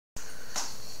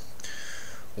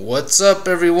What's up,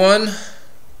 everyone?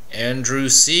 Andrew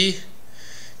C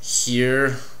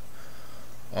here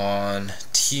on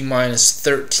T-minus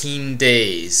 13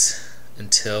 days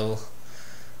until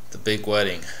the big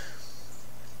wedding.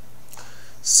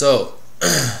 So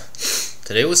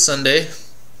today was Sunday,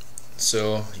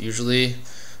 so usually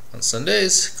on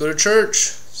Sundays go to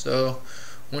church. So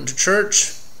went to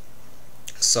church,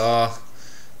 saw a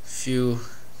few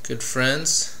good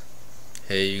friends.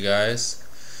 Hey, you guys.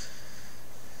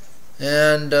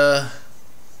 And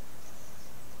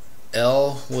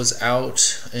Elle was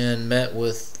out and met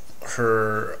with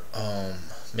her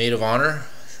maid of honor,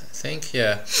 I think.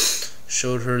 Yeah,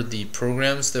 showed her the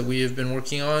programs that we have been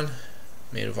working on.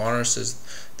 Maid of honor says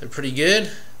they're pretty good,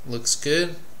 looks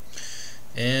good.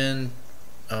 And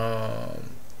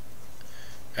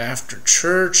after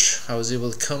church, I was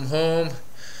able to come home,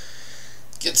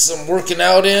 get some working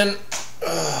out in,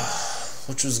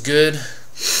 which was good.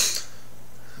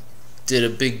 Did a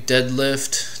big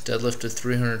deadlifted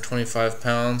 325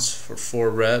 pounds for 4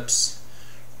 reps,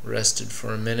 rested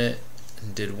for a minute,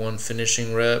 and did 1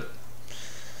 finishing rep.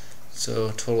 So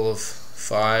a total of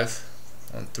 5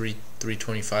 on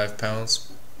 325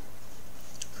 pounds.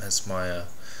 That's my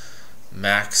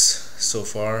max so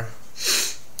far.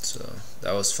 So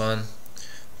that was fun.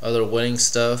 Other wedding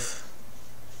stuff.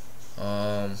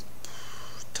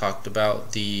 Talked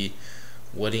about the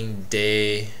wedding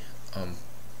day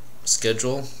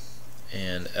schedule,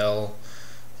 and Elle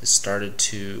has started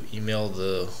to email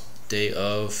the day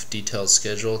of detailed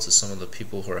schedule to some of the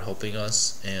people who are helping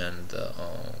us, and the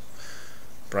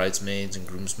bridesmaids and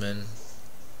groomsmen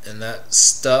and that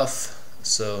stuff.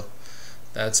 So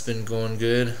that's been going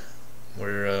good.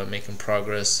 We're making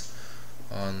progress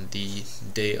on the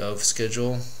day of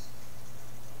schedule.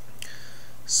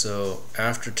 So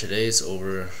after today's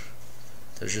over,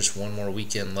 there's just one more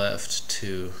weekend left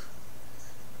to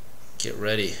get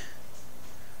ready,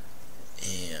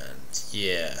 and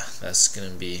yeah, that's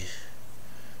gonna be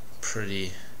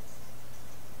pretty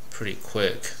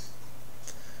quick.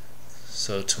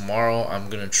 So tomorrow I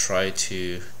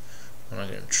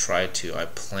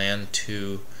plan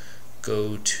to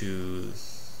go to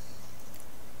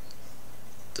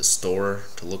the store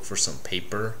to look for some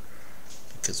paper,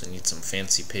 because we need some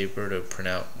fancy paper to print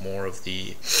out more of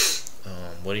the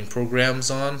wedding programs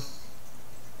on,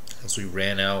 as we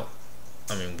ran out.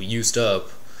 We used up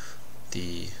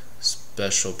the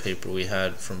special paper we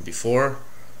had from before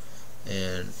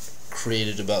and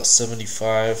created about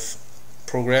 75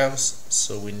 programs,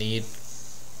 so we need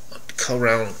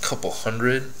around a couple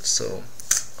hundred. So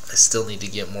I still need to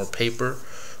get more paper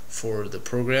for the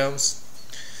programs,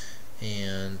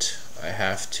 and I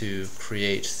have to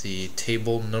create the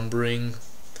table numbering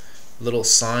little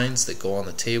signs that go on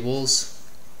the tables.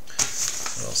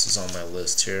 What else is on my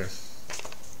list here?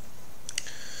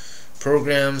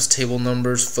 Programs, table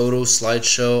numbers, photo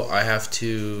slideshow. I have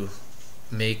to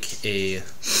make a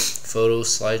photo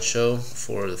slideshow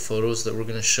for the photos that we're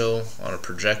going to show on a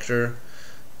projector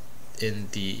in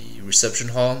the reception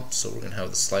hall. So we're going to have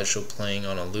the slideshow playing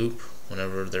on a loop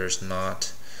whenever there's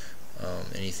not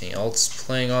anything else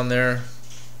playing on there.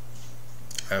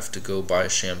 I have to go buy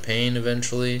champagne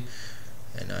eventually,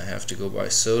 and I have to go buy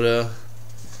soda.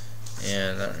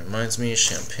 And that reminds me,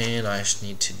 champagne, I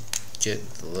need to get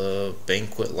the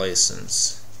banquet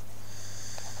license.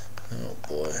 Oh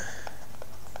boy.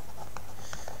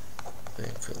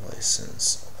 Banquet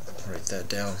license. Write that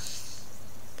down.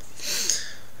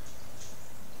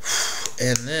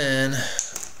 And then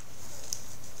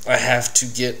I have to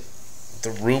get the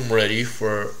room ready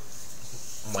for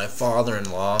my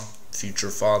father-in-law, future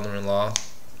father-in-law,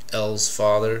 Elle's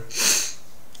father.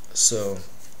 So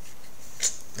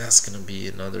that's gonna be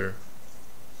another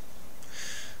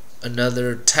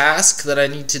task that I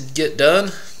need to get done.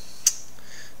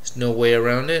 There's no way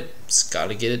around it. Just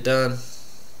gotta get it done.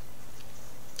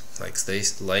 Like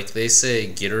they say,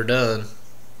 get her done.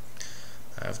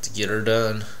 I have to get her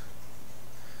done.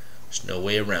 There's no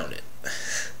way around it.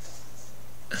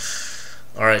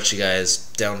 Alright, you guys,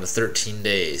 down to 13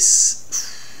 days.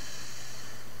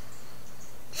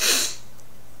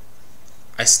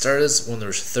 I started when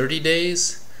there's 30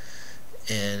 days,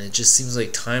 and it just seems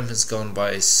like time has gone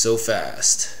by so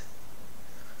fast.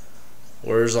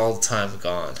 Where's all the time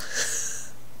gone?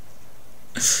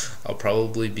 I'll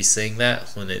probably be saying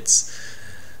that when it's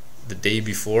the day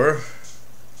before.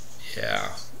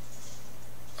 Yeah.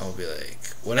 I'll be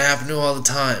like, what happened to all the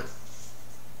time?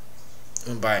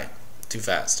 Went by too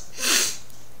fast.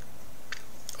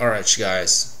 Alright, you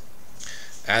guys.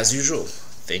 As usual,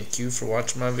 thank you for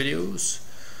watching my videos.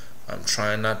 I'm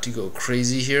trying not to go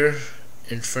crazy here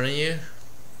in front of you.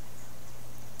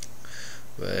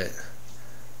 But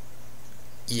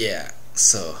yeah,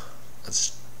 so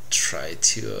let's try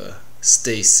to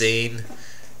stay sane,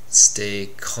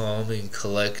 stay calm and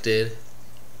collected,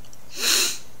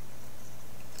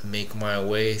 make my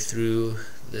way through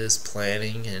this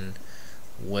planning and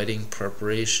wedding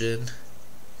preparation,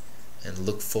 and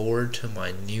look forward to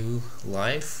my new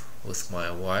life with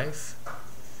my wife.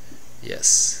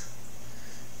 Yes,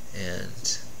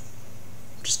 and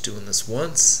I'm just doing this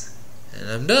once and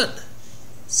I'm done.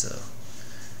 So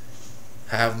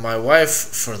have my wife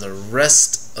for the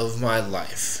rest of my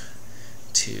life,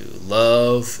 to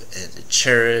love and to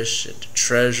cherish and to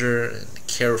treasure and to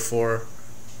care for.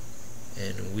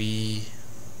 And we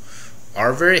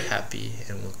are very happy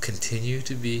and will continue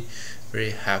to be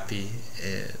very happy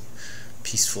and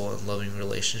peaceful and loving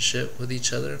relationship with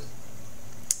each other,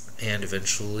 and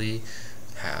eventually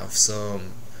have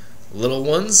some little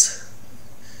ones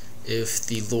if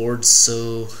the Lord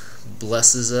so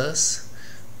blesses us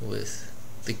with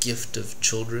the gift of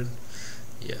children.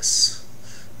 Yes,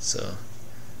 so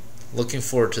looking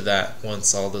forward to that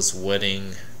once all this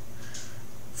wedding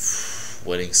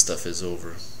stuff is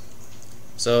over.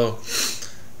 So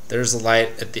there's a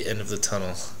light at the end of the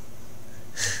tunnel.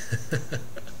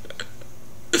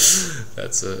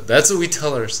 That's what we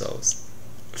tell ourselves.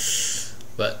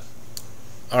 But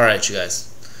alright, you guys,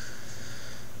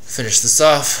 finish this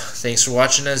off. Thanks for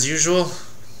watching as usual.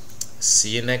 See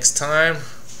you next time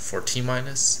for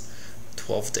T-minus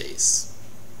 12 days.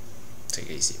 Take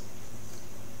it easy.